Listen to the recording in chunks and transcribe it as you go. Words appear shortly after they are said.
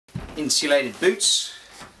insulated boots,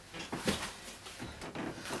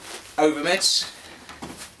 overmitts,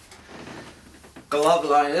 glove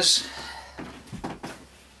liners,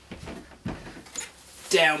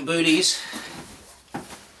 down booties,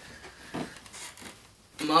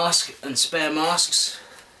 mask and spare masks,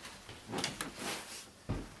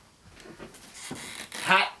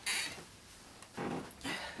 hat,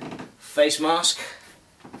 face mask,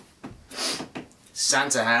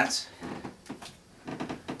 Santa hat,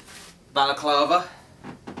 balaclava,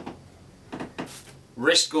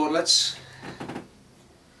 wrist gauntlets,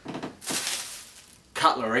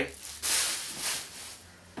 cutlery,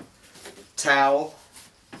 towel,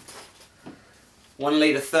 1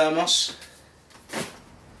 litre thermos,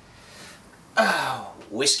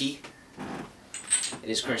 whiskey. It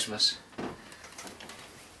is Christmas.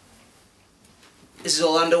 This is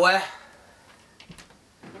all underwear,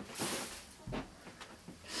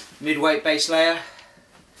 mid-weight base layer,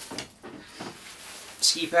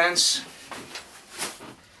 ski pants,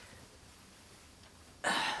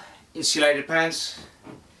 insulated pants,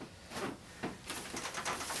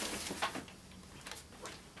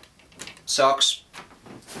 socks,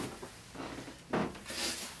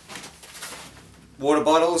 water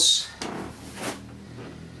bottles,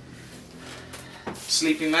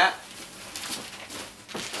 sleeping mat,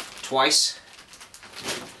 twice,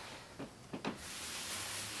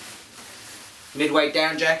 mid-weight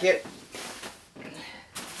down jacket,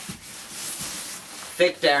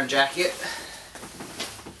 thick down jacket,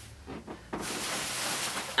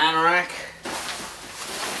 anorak,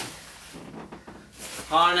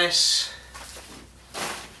 harness,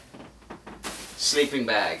 sleeping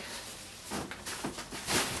bag.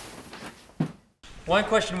 One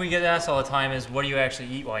question we get asked all the time is, what do you actually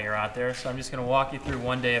eat while you're out there? So I'm just going to walk you through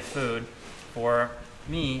one day of food for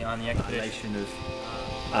me on the expedition.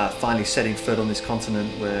 Of finally setting foot on this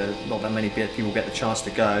continent where not that many people get the chance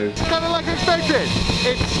to go. It's kind of like expected.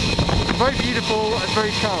 It's very beautiful and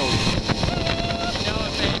very cold.